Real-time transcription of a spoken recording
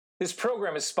This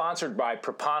program is sponsored by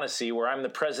Proponisi, where I'm the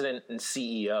president and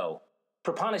CEO.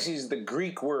 Proponisi is the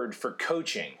Greek word for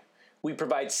coaching. We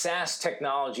provide SaaS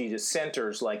technology to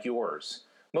centers like yours.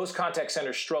 Most contact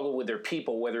centers struggle with their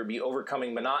people, whether it be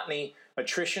overcoming monotony,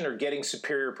 attrition, or getting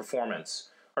superior performance.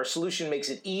 Our solution makes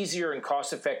it easier and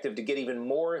cost-effective to get even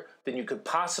more than you could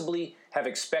possibly have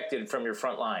expected from your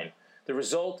frontline. The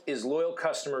result is loyal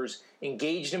customers,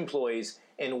 engaged employees,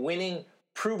 and winning,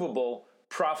 provable,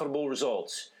 profitable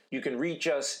results. You can reach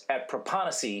us at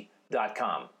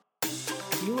proponisi.com.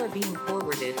 You are being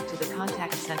forwarded to the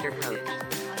contact center coach.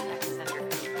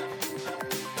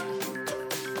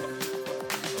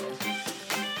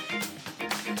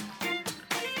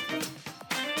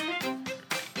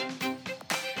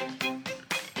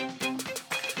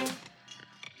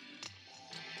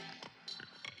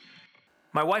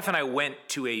 My wife and I went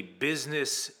to a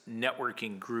business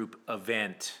networking group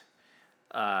event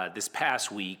this past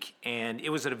week, and it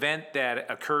was an event that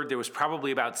occurred. There was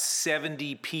probably about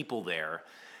 70 people there.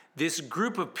 This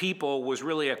group of people was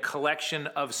really a collection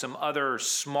of some other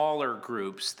smaller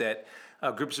groups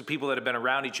groups of people that have been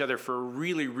around each other for a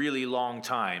really, really long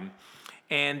time.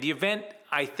 And the event,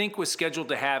 I think, was scheduled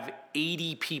to have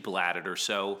 80 people at it or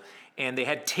so, and they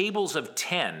had tables of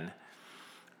 10.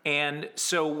 And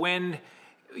so when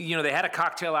they had a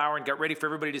cocktail hour and got ready for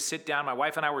everybody to sit down, my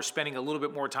wife and I were spending a little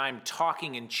bit more time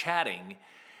talking and chatting.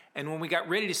 And when we got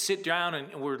ready to sit down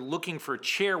and we're looking for a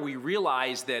chair, we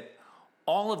realized that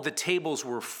all of the tables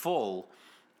were full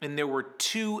and there were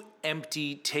 2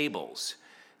 empty tables.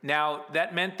 Now,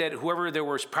 that meant that there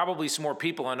was probably some more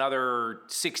people, another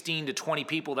 16 to 20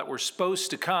 people that were supposed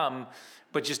to come,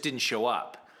 but just didn't show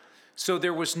up. So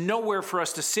there was nowhere for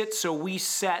us to sit, so we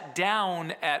sat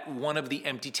down at one of the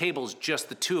empty tables, just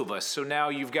the 2 of us. So now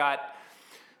you've got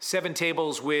 7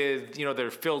 tables with, they're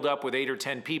filled up with 8 or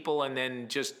 10 people, and then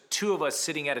just 2 of us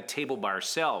sitting at a table by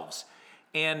ourselves.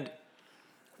 And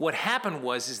what happened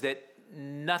is that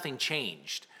nothing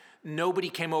changed. Nobody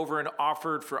came over and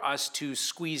offered for us to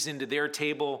squeeze into their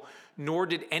table, nor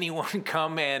did anyone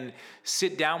come and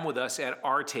sit down with us at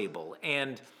our table.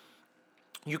 And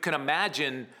you can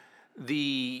imagine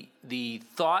the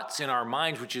thoughts in our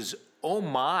minds, which is, oh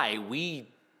my, we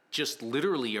just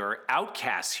literally are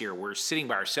outcasts here. We're sitting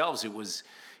by ourselves. It was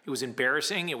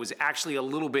embarrassing. It was actually a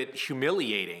little bit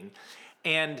humiliating.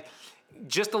 And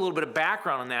just a little bit of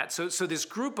background on that. So this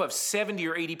group of 70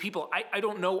 or 80 people, I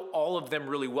don't know all of them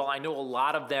really well. I know a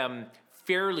lot of them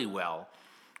fairly well,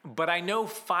 but I know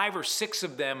 5 or 6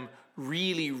 of them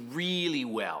really, really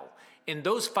well. And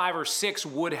those 5 or 6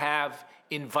 would have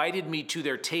invited me to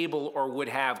their table or would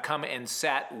have come and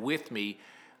sat with me.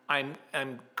 I'm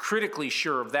critically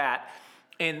sure of that.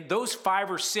 And those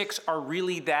 5 or 6 are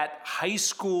really that high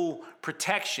school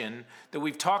protection that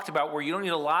we've talked about, where you don't need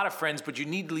a lot of friends, but you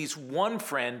need at least one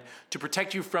friend to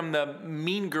protect you from the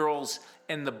mean girls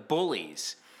and the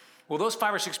bullies. Well, those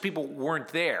 5 or 6 people weren't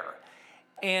there.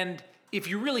 And if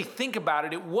you really think about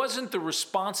it, it wasn't the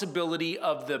responsibility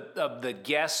of the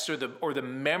guests or the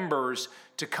members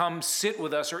to come sit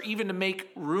with us or even to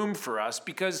make room for us,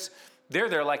 because they're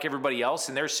there like everybody else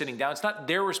and they're sitting down. It's not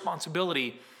their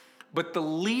responsibility, but the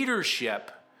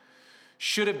leadership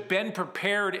should have been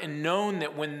prepared and known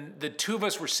that when the 2 of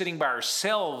us were sitting by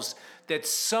ourselves, that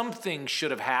something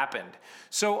should have happened.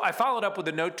 So I followed up with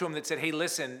a note to him that said, hey,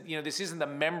 listen, this isn't the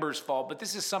members' fault, but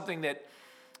this is something that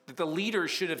the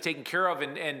leaders should have taken care of.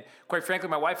 And quite frankly,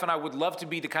 my wife and I would love to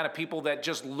be the kind of people that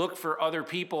just look for other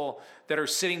people that are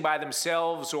sitting by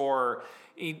themselves or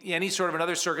in any sort of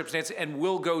another circumstance, and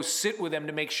we'll go sit with them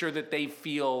to make sure that they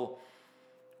feel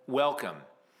welcome.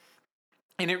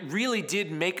 And it really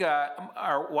did make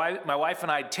my wife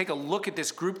and I take a look at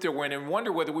this group that we're in and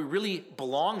wonder whether we really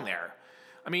belong there.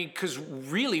 I mean, because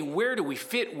really, where do we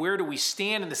fit? Where do we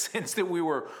stand in the sense that we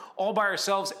were all by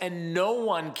ourselves and no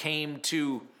one came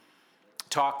to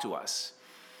talk to us?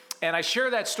 And I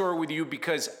share that story with you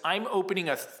because I'm opening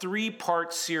a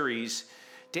 3-part series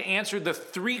to answer the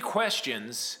 3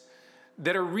 questions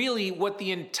that are really what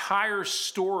the entire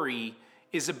story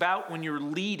is about when you're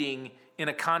leading in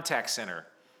a contact center.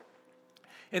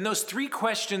 And those 3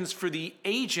 questions for the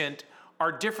agent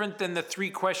are different than the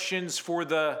 3 questions for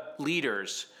the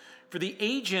leaders. For the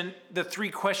agent, the 3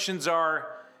 questions are,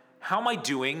 how am I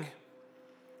doing?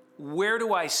 Where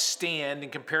do I stand in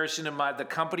comparison to the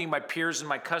company, my peers, and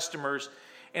my customers?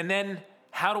 And then,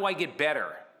 how do I get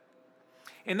better?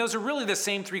 And those are really the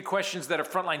same 3 questions that a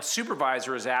frontline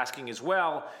supervisor is asking as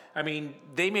well. I mean,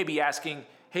 they may be asking,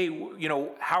 hey,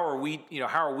 how are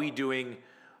we doing?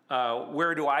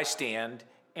 Where do I stand?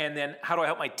 And then how do I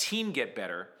help my team get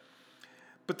better?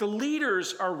 But the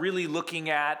leaders are really looking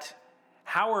at,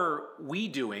 how are we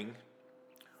doing?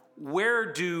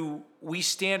 Where do we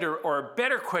stand? Or a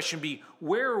better question be,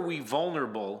 where are we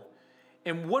vulnerable?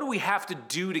 And what do we have to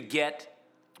do to get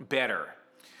better?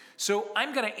 So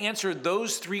I'm going to answer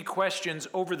those 3 questions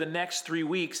over the next 3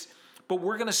 weeks, but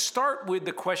we're going to start with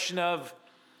the question of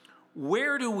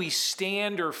where do we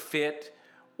stand or fit,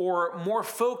 or more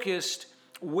focused,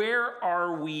 where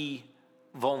are we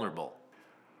vulnerable?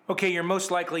 Okay, you're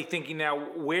most likely thinking now,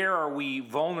 where are we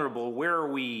vulnerable? Where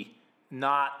are we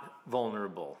not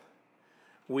vulnerable?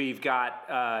 We've got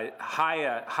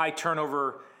high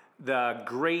turnover. The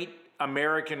great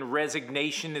American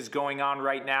resignation is going on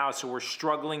right now, so we're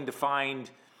struggling to find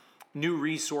new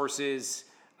resources,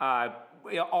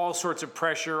 all sorts of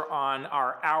pressure on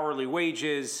our hourly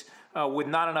wages, with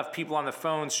not enough people on the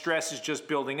phone. Stress is just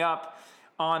building up,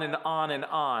 on and on and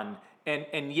on.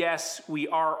 And yes, we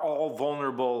are all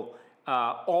vulnerable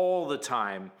all the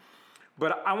time.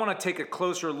 But I want to take a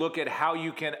closer look at how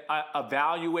you can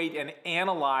evaluate and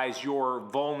analyze your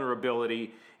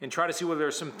vulnerability and try to see whether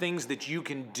there's some things that you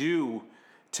can do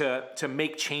to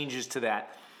make changes to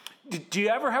that. Do you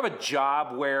ever have a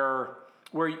job where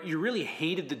you really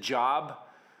hated the job,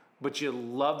 but you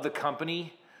loved the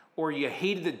company? Or you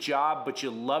hated the job, but you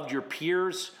loved your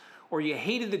peers? Or you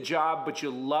hated the job, but you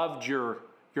loved your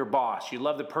boss? You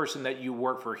loved the person that you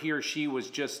work for. He or she was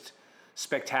just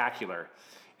spectacular.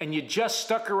 And you just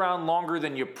stuck around longer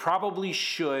than you probably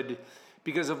should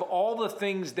because of all the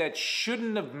things that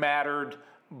shouldn't have mattered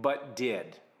but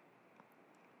did.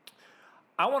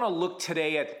 I want to look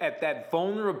today at that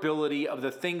vulnerability of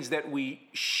the things that we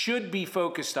should be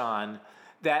focused on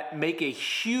that make a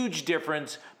huge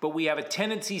difference, but we have a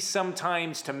tendency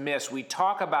sometimes to miss. We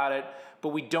talk about it, but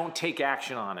we don't take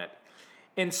action on it.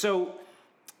 And so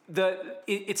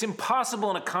it's impossible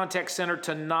in a contact center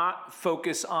to not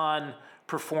focus on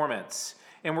performance.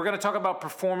 And we're going to talk about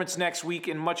performance next week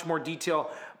in much more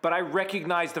detail, but I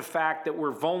recognize the fact that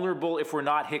we're vulnerable if we're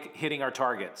not hitting our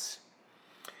targets.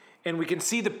 And we can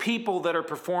see the people that are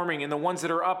performing and the ones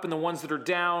that are up and the ones that are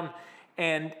down.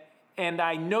 And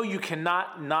I know you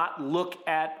cannot not look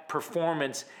at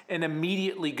performance and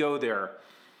immediately go there.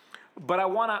 But I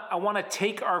want to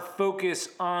take our focus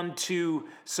onto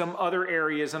some other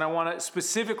areas, and I want to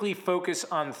specifically focus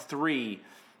on 3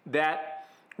 that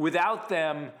without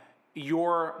them,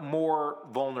 you're more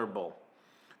vulnerable.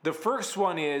 The first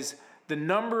one is the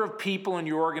number of people in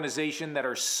your organization that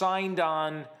are signed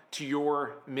on to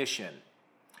your mission.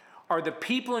 Are the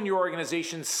people in your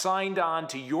organization signed on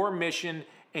to your mission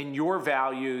and your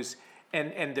values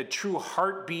and the true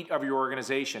heartbeat of your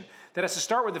organization? That has to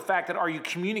start with the fact that, are you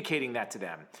communicating that to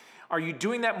them? Are you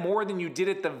doing that more than you did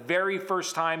it the very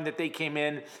first time that they came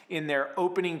in their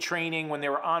opening training when they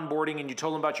were onboarding and you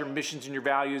told them about your missions and your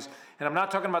values? And I'm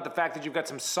not talking about the fact that you've got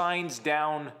some signs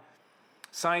down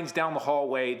the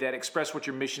hallway that express what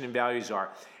your mission and values are.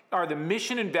 Are the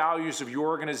mission and values of your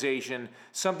organization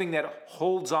something that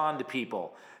holds on to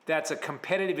people? That's a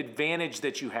competitive advantage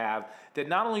that you have, that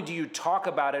not only do you talk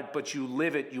about it, but you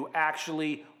live it. You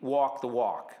actually walk the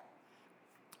walk.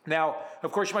 Now,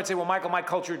 of course, you might say, well, Michael, my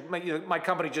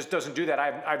company just doesn't do that.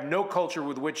 I have no culture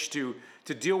with which to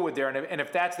deal with there. And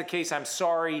if that's the case, I'm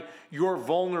sorry, you're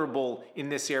vulnerable in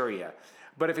this area.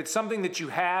 But if it's something that you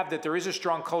have, that there is a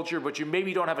strong culture, but you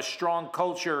maybe don't have a strong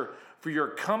culture for your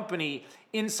company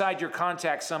inside your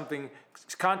contact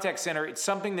center, it's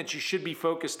something that you should be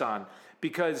focused on.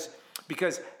 Because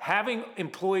having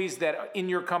employees that are in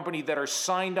your company that are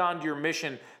signed on to your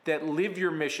mission, that live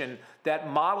your mission, that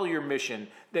model your mission,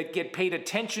 that get paid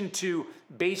attention to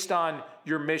based on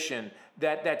your mission,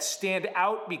 that stand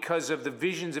out because of the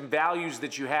visions and values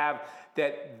that you have,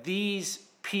 that these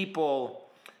people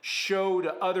show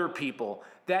to other people,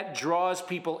 that draws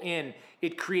people in.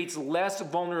 It creates less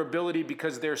vulnerability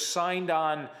because they're signed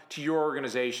on to your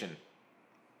organization.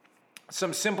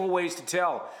 Some simple ways to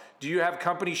tell. Do you have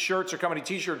company shirts or company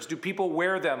t-shirts? Do people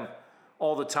wear them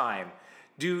all the time?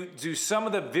 Do some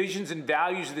of the visions and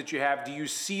values that you have, do you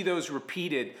see those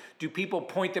repeated? Do people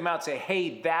point them out and say,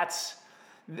 hey,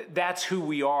 that's who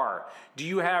we are? Do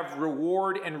you have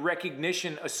reward and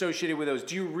recognition associated with those?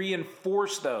 Do you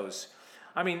reinforce those?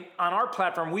 I mean, on our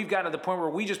platform, we've gotten to the point where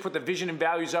we just put the vision and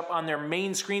values up on their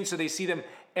main screen so they see them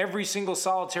every single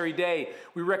solitary day.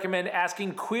 We recommend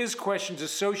asking quiz questions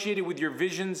associated with your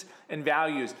visions and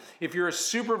values. If you're a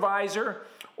supervisor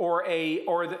or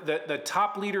the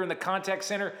top leader in the contact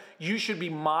center, you should be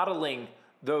modeling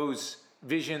those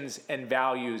visions and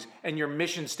values and your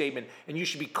mission statement, and you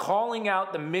should be calling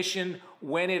out the mission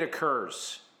when it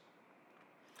occurs.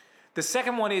 The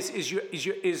second one is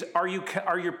are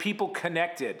your people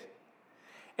connected?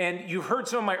 And you've heard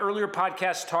some of my earlier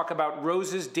podcasts talk about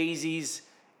roses, daisies,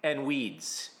 and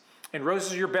weeds. And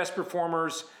roses are your best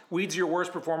performers, weeds are your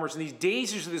worst performers, and these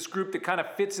daisies are this group that kind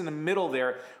of fits in the middle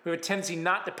there. We have a tendency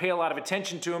not to pay a lot of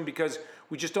attention to them because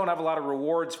we just don't have a lot of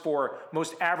rewards for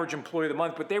most average employee of the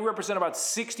month, but they represent about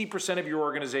 60% of your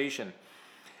organization.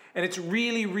 And it's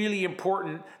really, really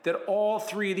important that all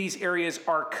three of these areas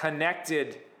are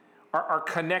connected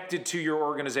to your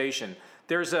organization.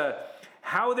 There's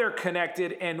how they're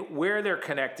connected and where they're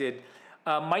connected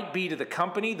might be to the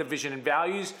company, the vision and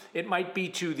values. It might be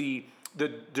to the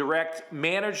direct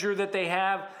manager that they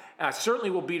have. Certainly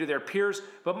will be to their peers,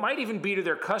 but might even be to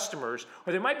their customers,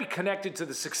 or they might be connected to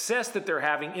the success that they're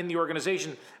having in the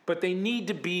organization, but they need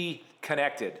to be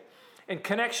connected. And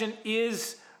connection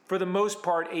is, for the most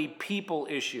part, a people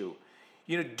issue.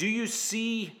 Do you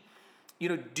see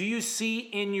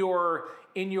in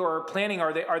your planning,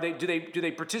 do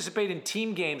they participate in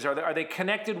team games? Are they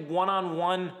connected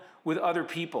one-on-one with other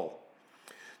people?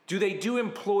 Do they do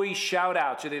employee shout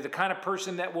outs? Are they the kind of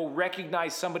person that will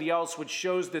recognize somebody else, which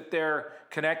shows that they're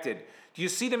connected? Do you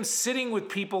see them sitting with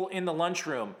people in the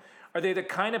lunchroom? Are they the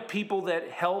kind of people that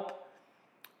help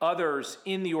others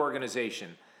in the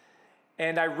organization?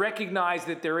 And I recognize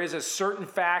that there is a certain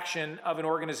faction of an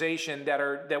organization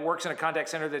that works in a contact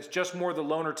center that's just more the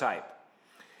loner type.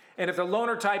 And if the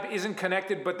loner type isn't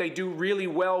connected, but they do really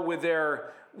well with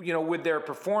their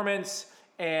performance,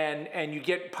 and you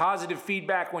get positive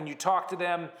feedback when you talk to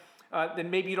them,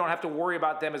 then maybe you don't have to worry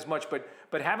about them as much.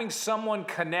 But having someone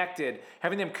connected,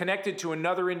 having them connected to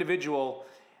another individual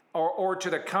or to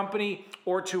the company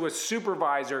or to a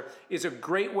supervisor is a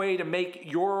great way to make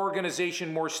your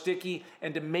organization more sticky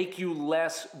and to make you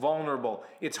less vulnerable.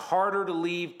 It's harder to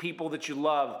leave people that you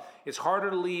love. It's harder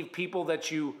to leave people that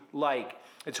you like.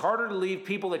 It's harder to leave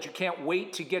people that you can't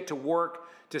wait to get to work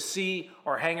to see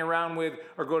or hang around with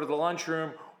or go to the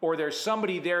lunchroom, or there's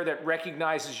somebody there that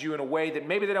recognizes you in a way that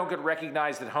maybe they don't get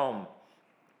recognized at home.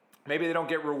 Maybe they don't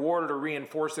get rewarded or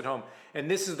reinforced at home.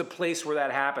 And this is the place where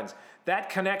that happens.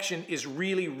 That connection is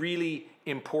really, really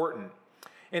important.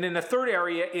 And then the third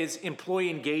area is employee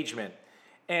engagement.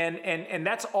 And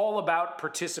that's all about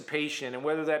participation. And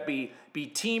whether that be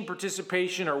team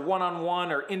participation or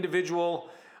one-on-one or individual,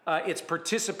 it's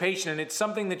participation, and it's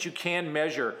something that you can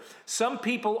measure. Some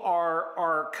people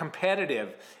are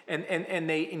competitive and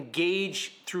they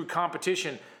engage through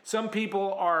competition. Some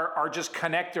people are just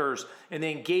connectors, and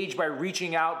they engage by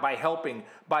reaching out, by helping,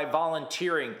 by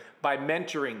volunteering, by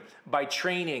mentoring, by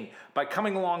training, by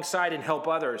coming alongside and help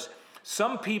others.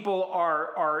 Some people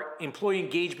are employee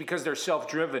engaged because they're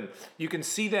self-driven. You can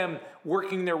see them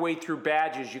working their way through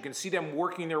badges. You can see them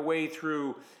working their way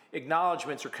through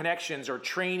acknowledgments or connections or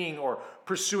training or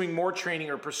pursuing more training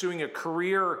or pursuing a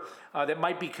career that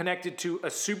might be connected to a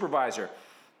supervisor.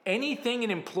 Anything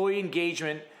in employee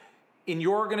engagement in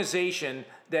your organization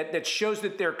that shows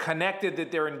that they're connected,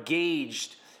 that they're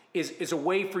engaged, is a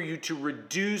way for you to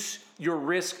reduce your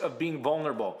risk of being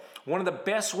vulnerable. One of the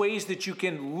best ways that you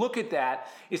can look at that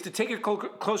is to take a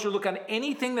closer look on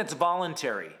anything that's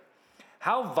voluntary.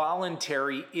 How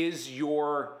voluntary is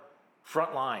your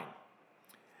front line?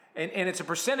 And it's a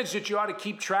percentage that you ought to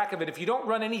keep track of it. If you don't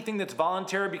run anything that's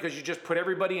voluntary because you just put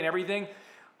everybody in everything,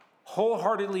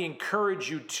 wholeheartedly encourage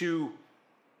you to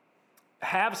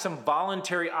have some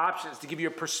voluntary options to give you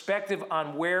a perspective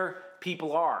on where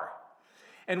people are.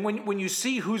 And when you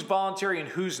see who's voluntary and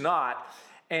who's not,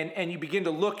 and you begin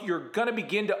to look, you're going to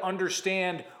begin to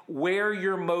understand where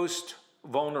you're most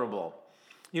vulnerable.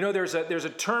 There's a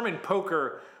term in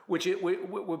poker, with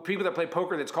people that play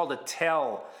poker, that's called a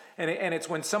tell. And it's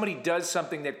when somebody does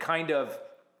something that kind of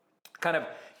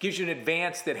gives you an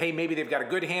advance that, hey, maybe they've got a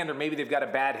good hand or maybe they've got a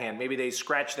bad hand. Maybe they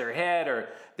scratch their head or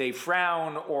they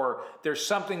frown, or there's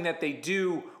something that they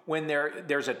do when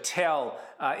there's a tell.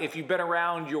 If you've been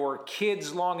around your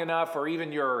kids long enough, or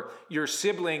even your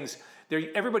siblings,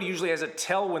 everybody usually has a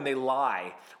tell when they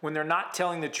lie. When they're not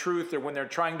telling the truth, or when they're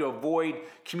trying to avoid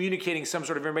communicating some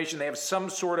sort of information, they have some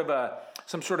sort of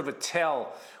a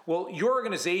tell. Well, your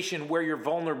organization where you're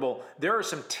vulnerable, there are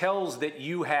some tells that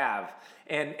you have.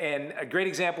 And a great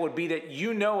example would be that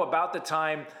about the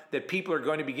time that people are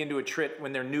going to begin to attrit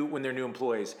when they're new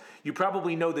employees. You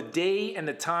probably know the day and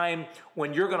the time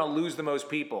when you're going to lose the most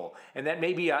people. And that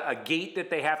may be a gate that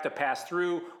they have to pass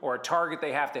through, or a target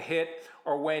they have to hit,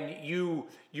 or when you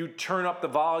turn up the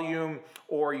volume,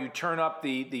 or you turn up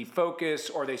the focus,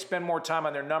 or they spend more time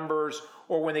on their numbers,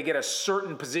 or when they get a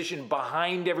certain position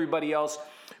behind everybody else.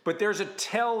 But there's a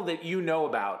tell that you know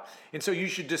about. And so you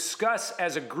should discuss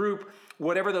as a group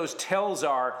whatever those tells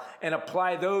are and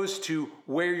apply those to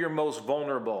where you're most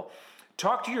vulnerable.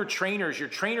 Talk to your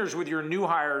trainers with your new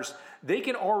hires. They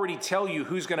can already tell you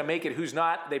who's going to make it, who's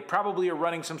not. They probably are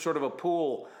running some sort of a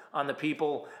pool on the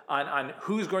people, on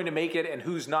who's going to make it and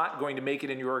who's not going to make it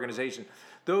in your organization.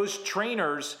 Those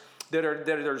trainers that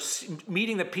are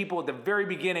meeting the people at the very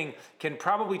beginning can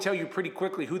probably tell you pretty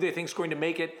quickly who they think is going to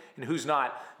make it and who's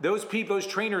not. Those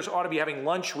trainers ought to be having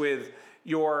lunch with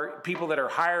your people that are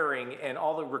hiring and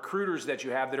all the recruiters that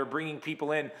you have that are bringing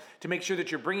people in, to make sure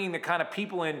that you're bringing the kind of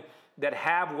people in that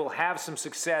will have some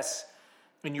success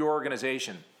in your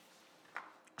organization.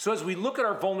 So as we look at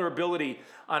our vulnerability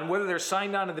on whether they're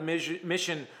signed on to the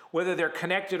mission, whether they're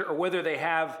connected, or whether they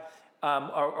have,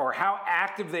 or how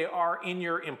active they are in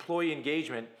your employee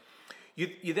engagement,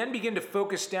 you then begin to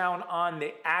focus down on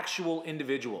the actual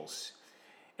individuals.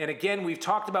 And again, we've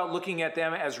talked about looking at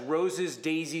them as roses,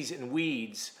 daisies, and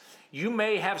weeds. You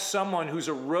may have someone who's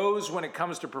a rose when it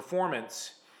comes to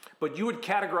performance, but you would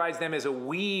categorize them as a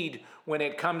weed when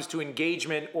it comes to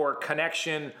engagement or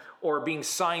connection or being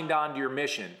signed on to your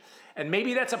mission. And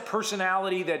maybe that's a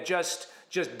personality that just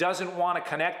doesn't want to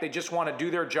connect. They just want to do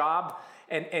their job.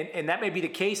 And that may be the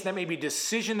case. That may be a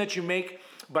decision that you make.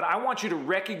 But I want you to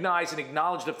recognize and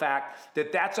acknowledge the fact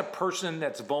that that's a person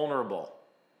that's vulnerable.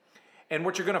 And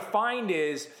what you're going to find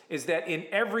is that in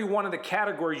every one of the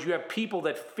categories, you have people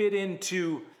that fit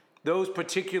into those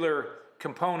particular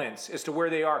components as to where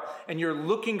they are. And you're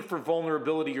looking for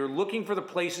vulnerability. You're looking for the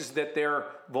places that they're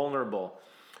vulnerable.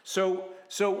 So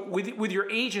with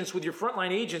your agents, with your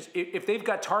frontline agents, if they've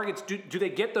got targets, do they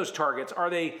get those targets? Are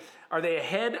they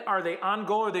ahead? Are they on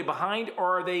goal? Are they behind?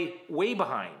 Or are they way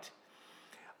behind?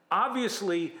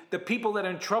 Obviously, the people that are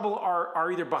in trouble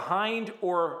are either behind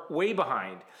or way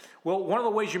behind. Well, one of the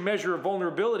ways you measure a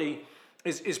vulnerability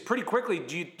is pretty quickly,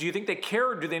 do you think they care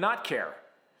or do they not care?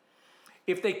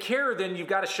 If they care, then you've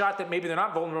got a shot that maybe they're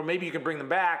not vulnerable, maybe you can bring them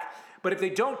back. But if they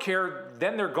don't care,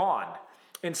 then they're gone.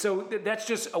 And so that's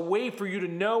just a way for you to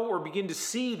know or begin to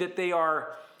see that they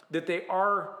are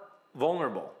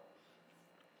vulnerable.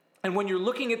 And when you're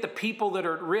looking at the people that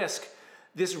are at risk,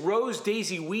 this rose,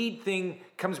 daisy, weed thing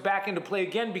comes back into play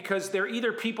again, because they're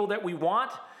either people that we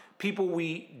want, people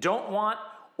we don't want,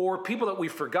 or people that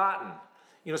we've forgotten.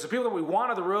 So people that we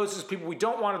want are the roses, people we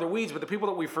don't want are the weeds, but the people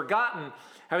that we've forgotten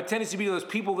have a tendency to be those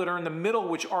people that are in the middle,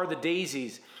 which are the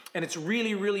daisies. And it's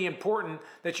really, really important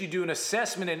that you do an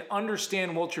assessment and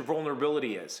understand what your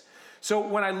vulnerability is. So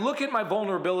when I look at my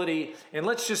vulnerability, and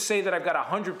let's just say that I've got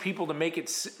 100 people to make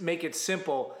it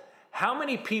simple, how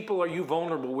many people are you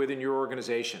vulnerable with in your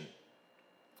organization?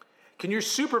 Can your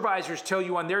supervisors tell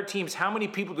you on their teams how many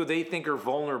people do they think are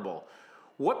vulnerable?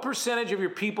 What percentage of your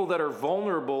people that are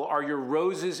vulnerable are your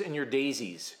roses and your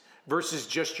daisies versus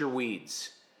just your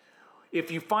weeds? If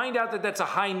you find out that that's a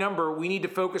high number, we need to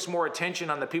focus more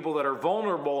attention on the people that are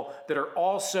vulnerable that are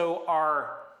also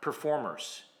our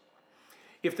performers.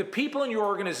 If the people in your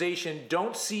organization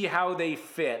don't see how they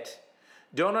fit,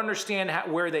 don't understand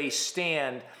where they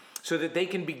stand, so that you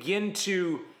can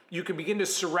begin to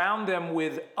surround them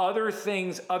with other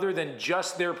things other than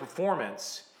just their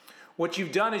performance, what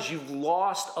you've done is you've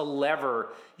lost a lever.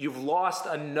 You've lost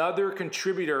another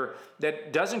contributor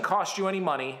that doesn't cost you any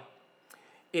money.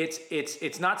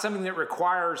 It's not something that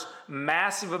requires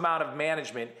massive amount of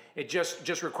management. It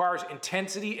just requires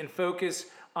intensity and focus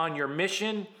on your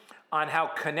mission, on how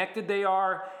connected they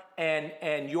are,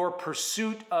 and your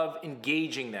pursuit of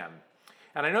engaging them.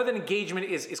 And I know that engagement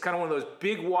is kind of one of those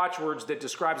big watchwords that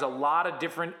describes a lot of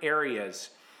different areas.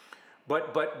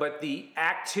 But the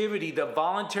activity, the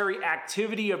voluntary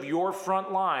activity of your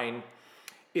front line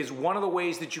is one of the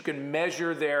ways that you can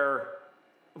measure their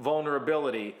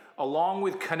vulnerability, along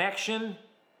with connection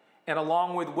and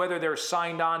along with whether they're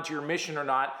signed on to your mission or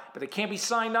not. But they can't be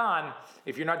signed on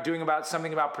if you're not doing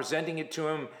something about presenting it to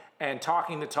them and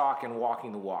talking the talk and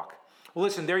walking the walk. Well,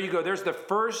 listen, there you go. There's the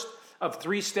first of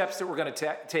 3 steps that we're going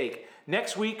to take.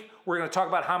 Next week, we're going to talk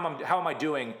about how am I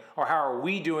doing, or how are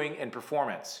we doing in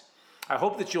performance. I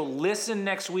hope that you'll listen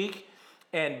next week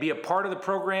and be a part of the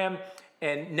program,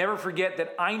 and never forget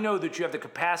that I know that you have the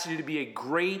capacity to be a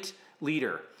great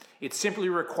leader. It simply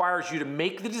requires you to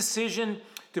make the decision,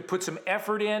 to put some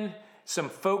effort in, some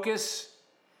focus,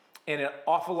 and an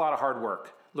awful lot of hard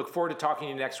work. Look forward to talking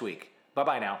to you next week.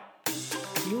 Bye-bye now.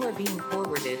 You are being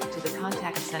forwarded to the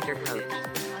contact center coach.